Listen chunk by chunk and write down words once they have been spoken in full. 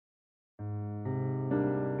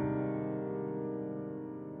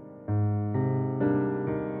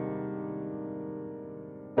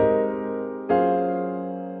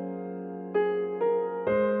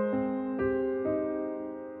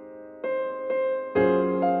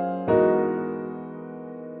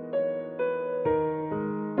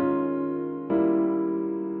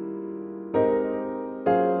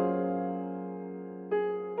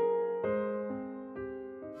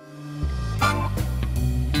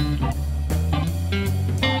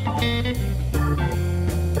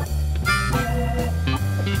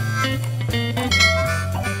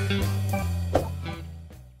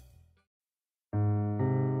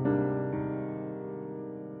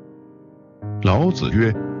老子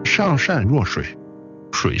曰：上善若水，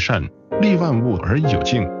水善，利万物而有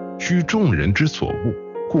径，居众人之所恶，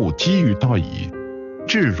故几于道矣。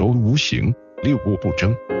至柔无形，利物不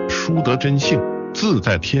争，书得真性，自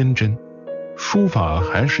在天真。书法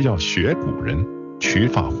还是要学古人，取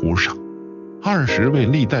法乎上。20位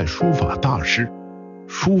历代书法大师，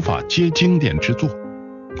书法皆经典之作，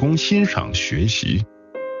供欣赏学习。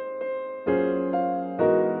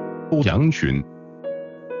欧阳询，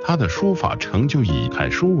他的书法成就以楷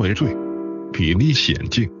书为最，笔力险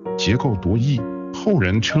劲，结构独异，后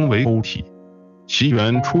人称为欧体。其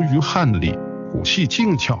源出于汉隶，骨气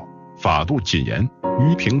静峭，法度谨严，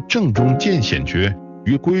于平正中见险绝，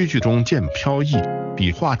于规矩中见飘逸，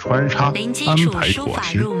笔画穿插，安排妥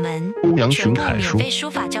帖。欧阳询楷书以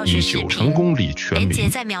9成宫醴泉铭，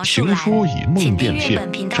行书以孟殿帖、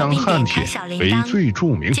张翰帖为最著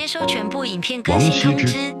名。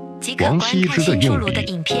王羲之的用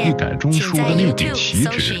笔，欲改中书的立笔起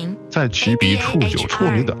止，在其笔处有错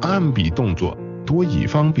别的按笔动作，多以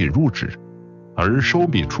方笔入纸，而收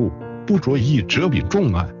笔处不着意折笔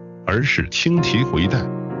重按，而是轻提回带。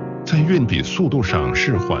在运笔速度上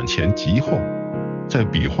是缓前急后，在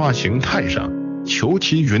笔画形态上求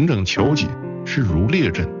其匀整求紧，是如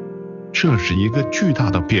列阵，这是一个巨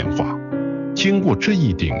大的变化。经过这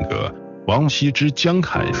一顶革，王羲之将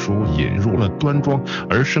楷书引入了端庄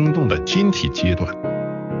而生动的金体阶段。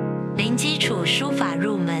零基础书法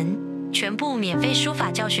入门，全部免费书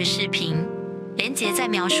法教学视频，连结在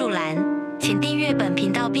描述栏，请订阅本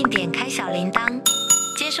频道并点开小铃铛，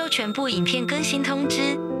接收全部影片更新通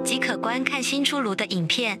知，即可观看新出炉的影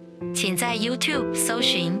片。请在 YouTube 搜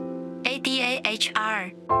寻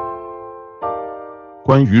AdaHR。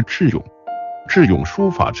关于智勇书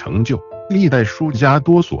法成就，历代书家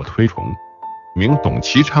多所推崇。名董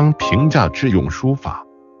其昌评价智勇书法：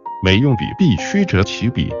每用笔必须折其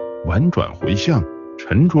笔，婉转回向，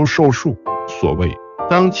沉着受数。所谓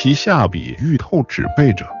当其下笔欲透纸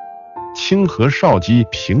背者。清河少基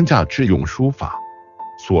评价智勇书法：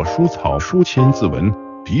所书草书千字文，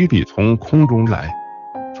笔从空中来，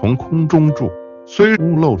从空中注，虽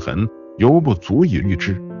无漏痕，犹不足以喻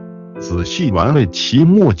之。仔细玩味其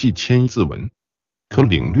墨迹千字文，可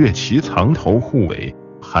领略其藏头护尾、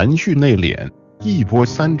含蓄内敛、一波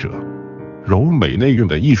三折、柔美内蕴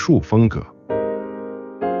的艺术风格。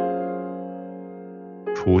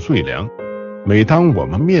褚遂良，每当我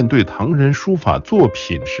们面对唐人书法作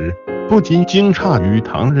品时，不禁惊诧于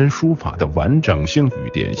唐人书法的完整性与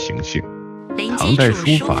典型性。唐代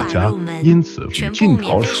书法家因此与晋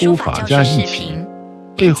朝书法家一起，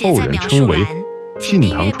被后人称为晋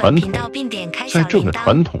唐传统。在这个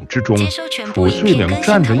传统之中，褚遂良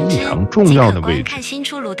占着异常重要的位置。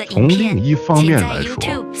从另一方面来说，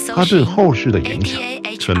他对后世的影响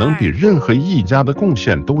可能比任何一家的贡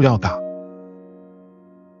献都要大。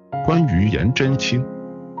关于颜真卿，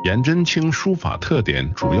颜真卿书法特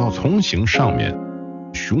点主要从形上面，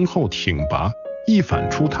雄厚挺拔，一反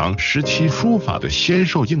初唐时期书法的纤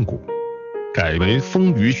瘦硬骨，改为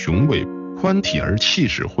丰腴雄伟，宽体而气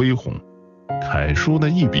势恢宏。楷书的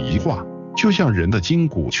一笔一画，就像人的筋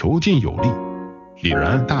骨遒劲有力，凛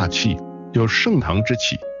然大气，有盛唐之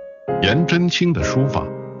气。颜真卿的书法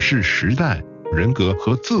是时代、人格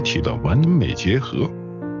和字体的完美结合。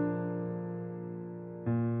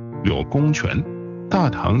柳公权，大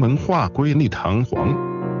唐文化瑰丽堂皇，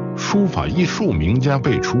书法艺术名家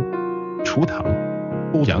辈出。初唐，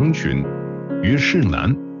欧阳询、虞世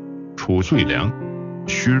南、褚遂良、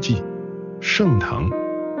薛稷；盛唐，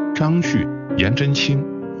张旭、颜真卿、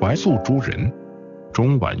怀素诸人。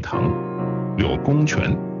中晚唐，柳公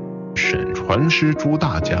权、沈传师诸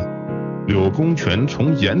大家。柳公权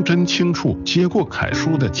从颜真卿处接过楷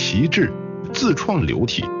书的旗帜，自创流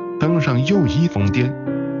体，登上又一峰巅。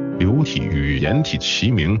流体与颜体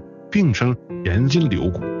齐名，并称颜筋流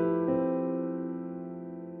骨。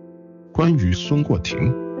关于孙过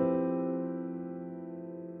庭，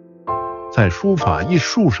在书法艺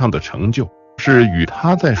术上的成就是与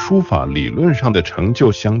他在书法理论上的成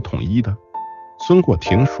就相统一的。孙过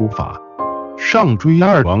庭书法上追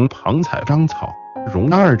二王旁彩章草，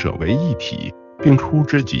融二者为一体，并出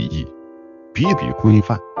之极意，笔规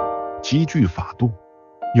范，极具法度，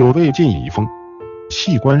有魏晋遗风。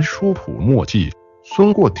细观书谱墨迹，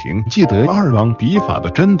孙过庭既得二王笔法的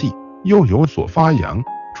真谛，又有所发扬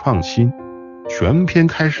创新。全篇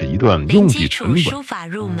开始一段用笔沉稳，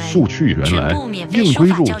速去原来，应归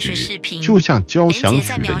入局，就像交响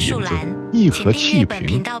曲的影子，一和气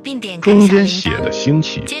平。中间写的兴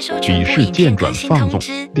起，笔势渐转放纵，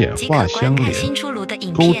点画相连，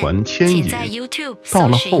勾团牵引。到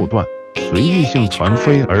了后段，随意性传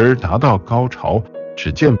飞而达到高潮，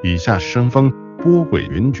只见笔下生风，波诡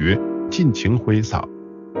云谲，尽情挥洒。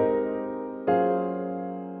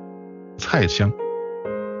蔡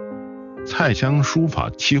襄书法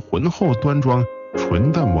其浑厚端庄，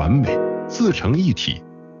纯淡完美，自成一体。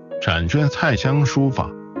展卷蔡襄书法，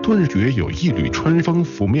顿觉有一缕春风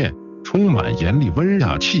拂面，充满严厉温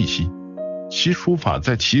雅气息。其书法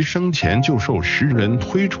在其生前就受时人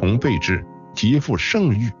推崇备至，极负盛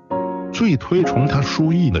誉。最推崇他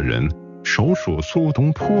书艺的人，首属苏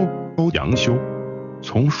东坡、欧阳修。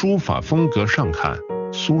从书法风格上看，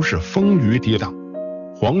苏轼丰腴跌宕，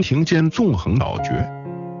黄庭坚纵横老绝，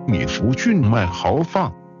米芾俊迈豪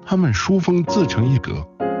放，他们书风自成一格。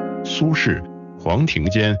苏轼、黄庭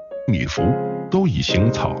坚、米芾都以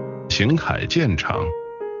行草、行楷见长，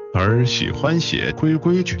而喜欢写规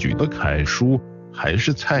规矩矩的楷书还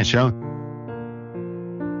是蔡襄。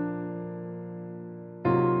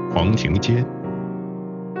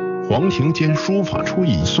黄庭坚书法初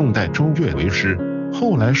以宋代周岳为师，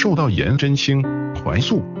后来受到颜真卿、怀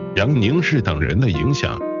素、杨凝式等人的影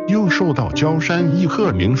响，又受到焦山易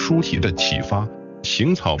鹤鸣书体的启发，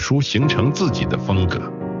行草书形成自己的风格。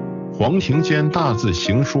黄庭坚大字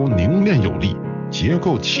行书凝练有力，结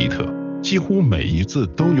构奇特，几乎每一字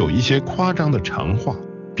都有一些夸张的长话，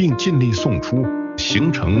并尽力送出，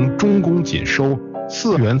形成中宫紧收、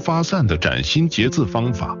四元发散的崭新结字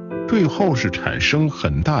方法，对后世产生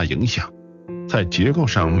很大影响。在结构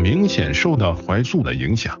上明显受到怀素的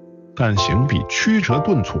影响，但行笔曲折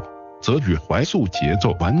顿挫，则与怀素节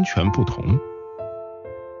奏完全不同。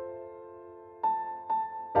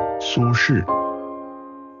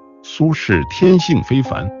苏轼天性非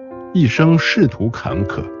凡，一生仕途坎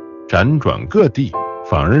坷，辗转各地，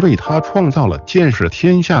反而为他创造了见识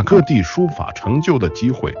天下各地书法成就的机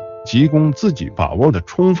会，及供自己把握的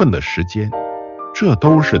充分的时间，这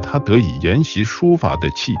都是他得以研习书法的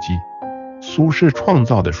契机。苏轼创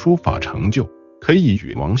造的书法成就，可以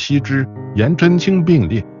与王羲之、颜真卿并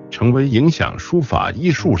列，成为影响书法艺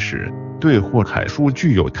术史对或楷书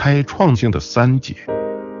具有开创性的三杰。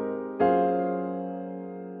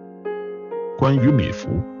关于米芾，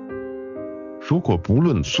如果不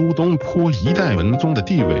论苏东坡一代文宗的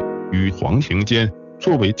地位与黄庭坚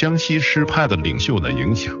作为江西诗派的领袖的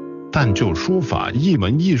影响，但就书法一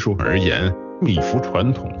门艺术而言，米芾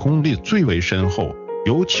传统功力最为深厚，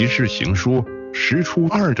尤其是行书，实出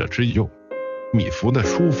二者之右。米芾的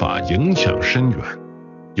书法影响深远，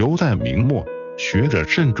犹在明末，学者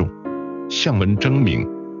甚众，像文征明、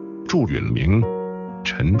祝允明、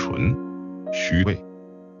陈淳、徐渭、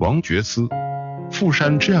王觉思、傅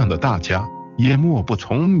山这样的大家，也莫不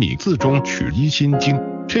从米字中取一心经，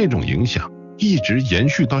这种影响一直延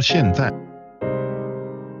续到现在。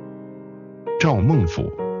赵孟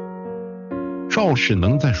頫，赵氏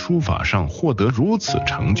能在书法上获得如此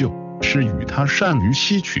成就，是与他善于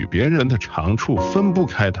吸取别人的长处分不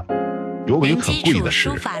开的。尤为可贵的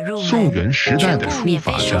是，宋元时代的书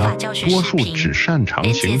法家多数只擅长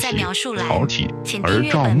行体、草体，而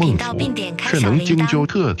赵孟頫是能精究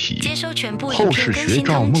个体。后世学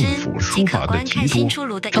赵孟頫书法的极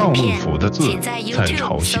多，赵孟頫的字在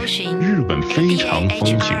朝鲜、日本非常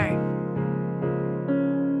风行。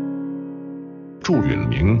祝允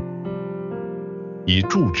明，以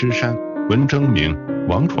祝之山、文征明、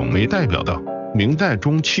王宠为代表的明代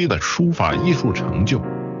中期的书法艺术成就，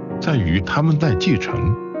在于他们在继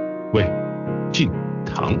承魏、晋、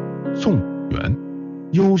唐、宋、元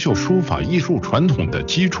优秀书法艺术传统的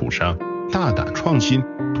基础上，大胆创新，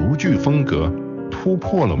独具风格，突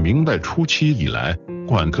破了明代初期以来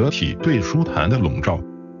馆阁体对书坛的笼罩，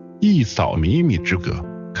一扫靡靡之隔，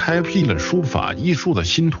开辟了书法艺术的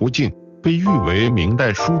新途径，被誉为明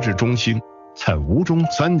代书之中兴。在吴中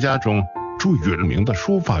三家中，祝允明的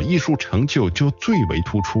书法艺术成就就最为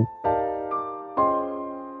突出。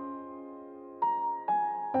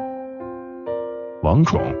王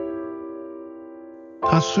宠，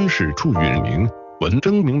他虽是祝允明、文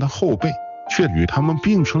征明的后辈，却与他们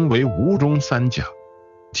并称为吴中三家。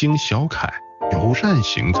精小楷，尤善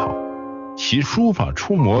行草，其书法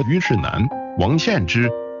出没于至南、王献之，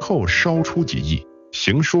后稍出几意，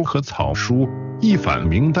行书和草书一反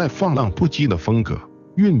明代放浪不羁的风格，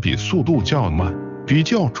运笔速度较慢，比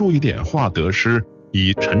较注意点画得失，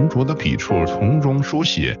以沉着的笔触从中书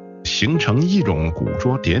写，形成一种古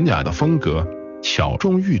拙典雅的风格，巧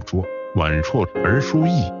中寓拙，婉绰而疏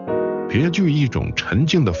逸，别具一种沉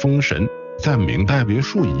静的风神，在明代别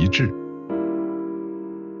树一帜。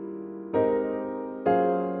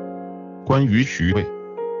关于徐渭，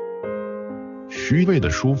徐渭的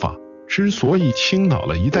书法之所以倾倒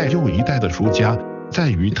了一代又一代的书家，在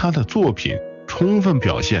于他的作品充分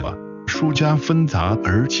表现了书家纷杂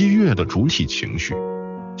而激越的主体情绪，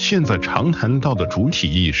现在常谈到的主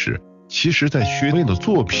体意识，其实在薛巍的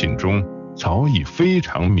作品中早已非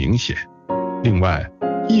常明显。另外，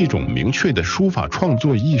一种明确的书法创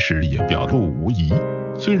作意识也表露无遗，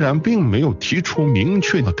虽然并没有提出明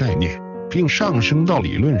确的概念，并上升到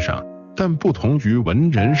理论上，但不同于文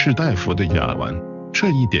人士大夫的雅文，这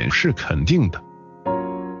一点是肯定的。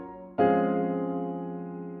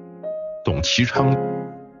董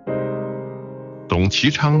其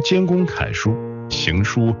昌兼工楷书、行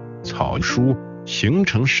书、草书，形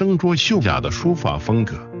成身卓秀雅的书法风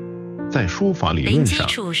格。在书法理论上，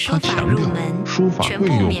他强调书法贵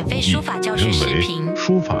有古意，认为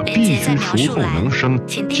书法必须熟透能生，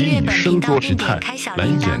即以身卓之态来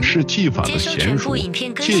演示技法的娴熟，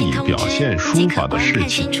借以表现书法的士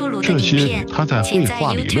气。这些与他在绘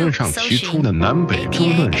画理论上提出的南北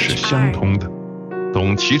争论是相通的。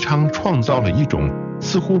董其昌创造了一种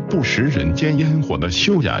似乎不食人间烟火的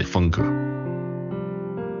秀雅风格。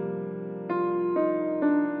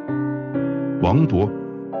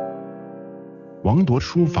王铎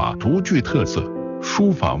书法独具特色，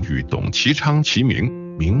书法与董其昌齐名，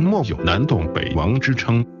明末有南董北王之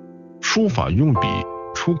称。书法用笔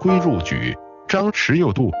出规入矩，张弛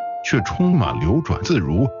有度，却充满流转自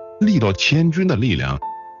如、力斗千钧的力量。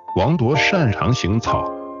王铎擅长行草，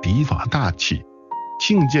笔法大气，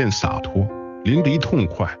境界洒脱，淋漓痛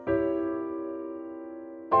快。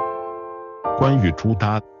关于朱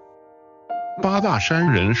搭，八大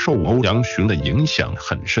山人受欧阳询的影响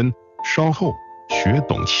很深，稍后学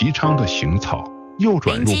董其昌的行草，又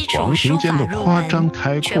转入黄庭坚的夸张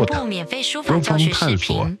开阔的多方探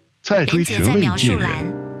索，再追寻魏晋人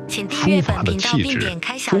书法的气质，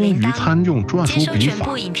终于参用篆书笔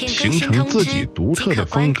法，形成自己独特的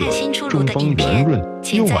风格，中锋圆润，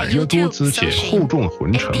又婉约多姿且厚重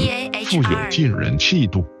浑沉，富有晋人气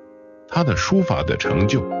度。他的书法的成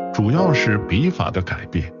就主要是笔法的改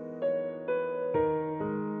变。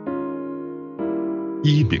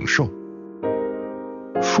伊秉綬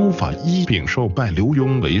书法，伊秉綬拜刘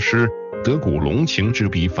墉为师，得古龙情之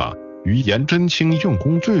笔法，与颜真卿用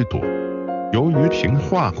功最多。由于平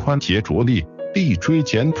画宽洁着力，力追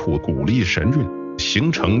简朴，古力神韵，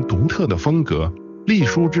形成独特的风格，隶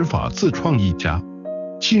书之法自创一家。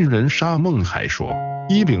晋人沙孟海说，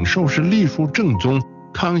伊秉綬是隶书正宗，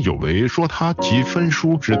康有为说他即分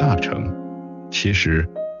书之大成。其实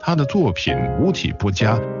他的作品无体不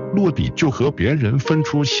佳，落笔就和别人分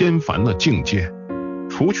出仙凡的境界。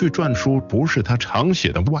除去篆书不是他常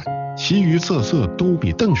写的外，其余色都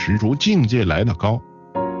比邓石如境界来得高。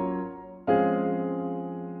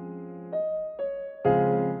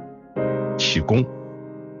启功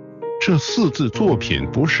这四字作品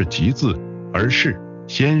不是集字，而是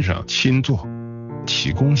先生亲作。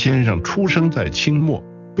启功先生出生在清末，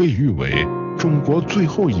被誉为中国最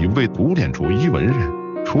后一位古典主义文人。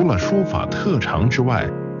除了书法特长之外，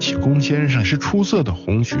启功先生是出色的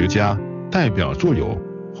红学家，代表作有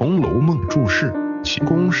《红楼梦》注释。启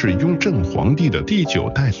功是雍正皇帝的第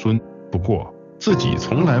9代孙，不过自己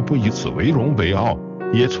从来不以此为荣为傲，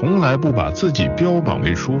也从来不把自己标榜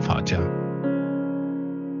为书法家。